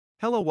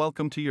Hello,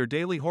 welcome to your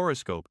daily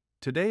horoscope.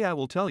 Today I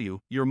will tell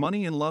you your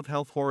money and love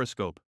health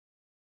horoscope.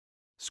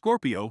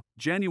 Scorpio,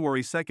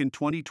 January 2nd,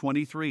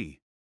 2023.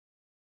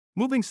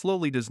 Moving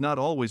slowly does not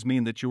always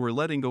mean that you are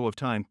letting go of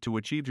time to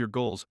achieve your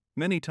goals.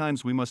 Many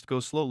times we must go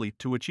slowly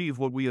to achieve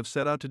what we have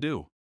set out to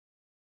do.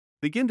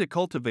 Begin to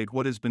cultivate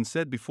what has been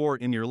said before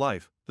in your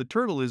life. The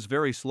turtle is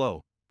very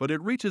slow, but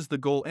it reaches the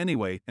goal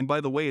anyway, and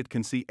by the way, it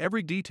can see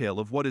every detail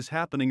of what is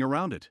happening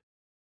around it.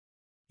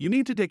 You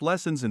need to take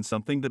lessons in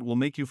something that will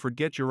make you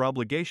forget your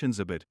obligations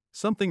a bit.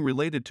 Something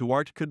related to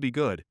art could be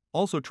good.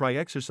 Also try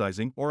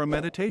exercising or a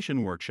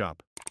meditation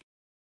workshop.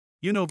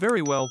 You know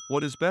very well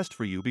what is best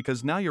for you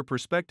because now your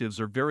perspectives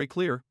are very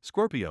clear,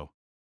 Scorpio.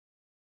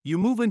 You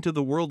move into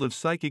the world of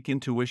psychic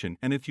intuition,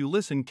 and if you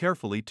listen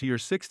carefully to your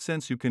sixth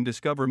sense, you can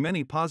discover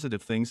many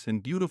positive things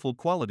and beautiful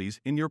qualities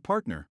in your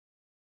partner.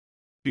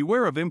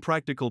 Beware of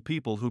impractical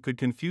people who could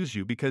confuse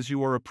you because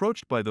you are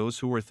approached by those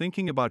who are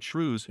thinking about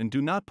shrews and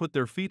do not put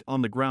their feet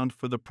on the ground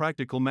for the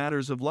practical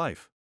matters of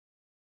life.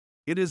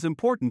 It is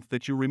important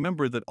that you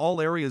remember that all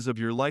areas of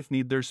your life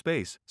need their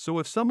space, so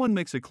if someone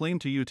makes a claim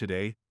to you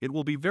today, it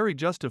will be very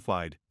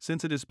justified,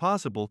 since it is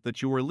possible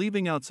that you are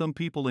leaving out some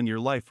people in your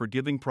life for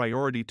giving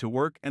priority to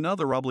work and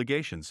other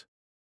obligations.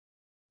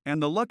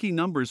 And the lucky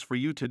numbers for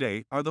you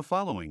today are the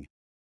following: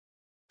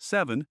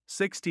 7,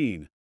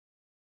 16.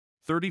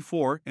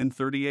 34 and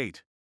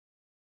 38.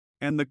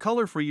 And the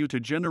color for you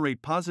to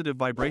generate positive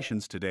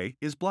vibrations today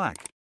is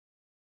black.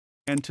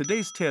 And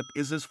today's tip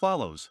is as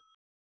follows.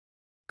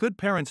 Good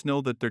parents know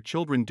that their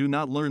children do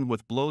not learn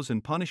with blows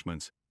and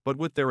punishments, but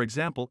with their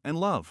example and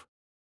love.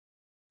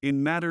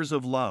 In matters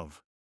of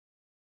love.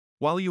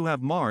 While you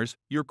have Mars,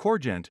 your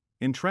corgent,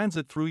 in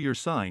transit through your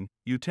sign,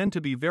 you tend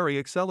to be very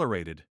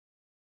accelerated.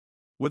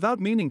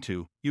 Without meaning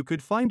to, you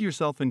could find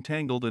yourself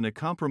entangled in a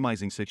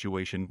compromising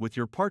situation with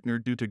your partner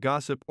due to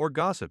gossip or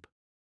gossip.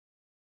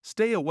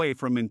 Stay away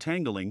from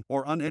entangling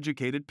or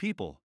uneducated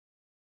people.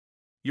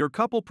 Your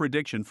couple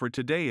prediction for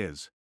today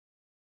is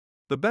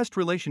the best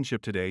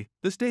relationship today.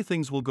 This day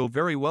things will go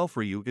very well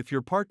for you if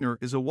your partner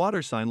is a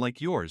water sign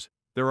like yours.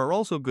 There are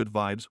also good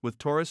vibes with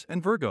Taurus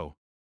and Virgo.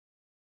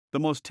 The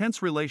most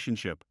tense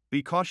relationship,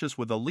 be cautious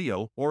with a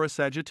Leo or a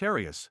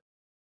Sagittarius.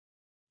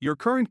 Your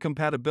current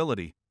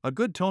compatibility, a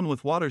good tone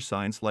with water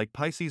signs like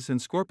Pisces and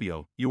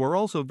Scorpio. You are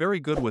also very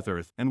good with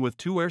Earth and with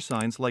two air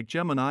signs like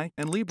Gemini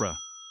and Libra.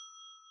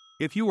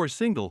 If you are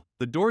single,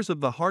 the doors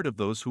of the heart of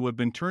those who have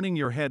been turning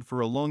your head for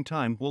a long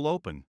time will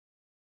open.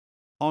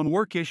 On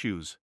work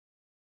issues.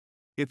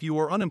 If you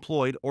are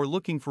unemployed or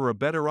looking for a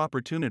better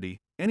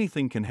opportunity,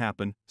 anything can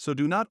happen, so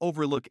do not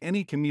overlook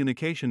any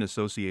communication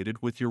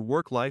associated with your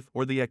work life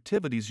or the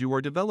activities you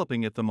are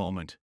developing at the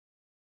moment.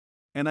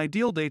 An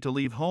ideal day to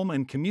leave home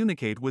and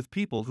communicate with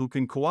people who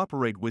can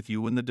cooperate with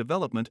you in the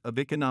development of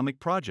economic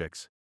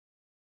projects.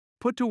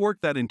 Put to work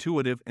that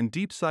intuitive and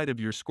deep side of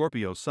your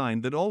Scorpio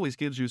sign that always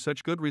gives you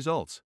such good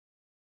results.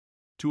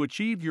 To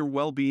achieve your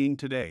well-being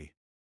today.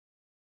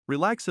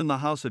 Relax in the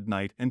house at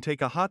night and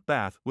take a hot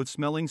bath with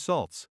smelling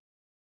salts.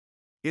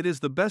 It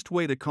is the best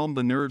way to calm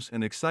the nerves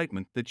and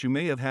excitement that you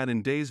may have had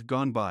in days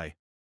gone by.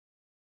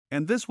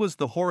 And this was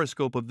the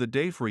horoscope of the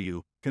day for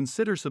you.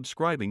 Consider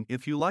subscribing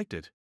if you liked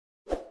it.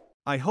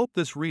 I hope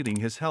this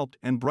reading has helped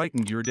and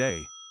brightened your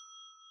day.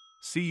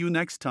 See you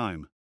next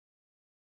time.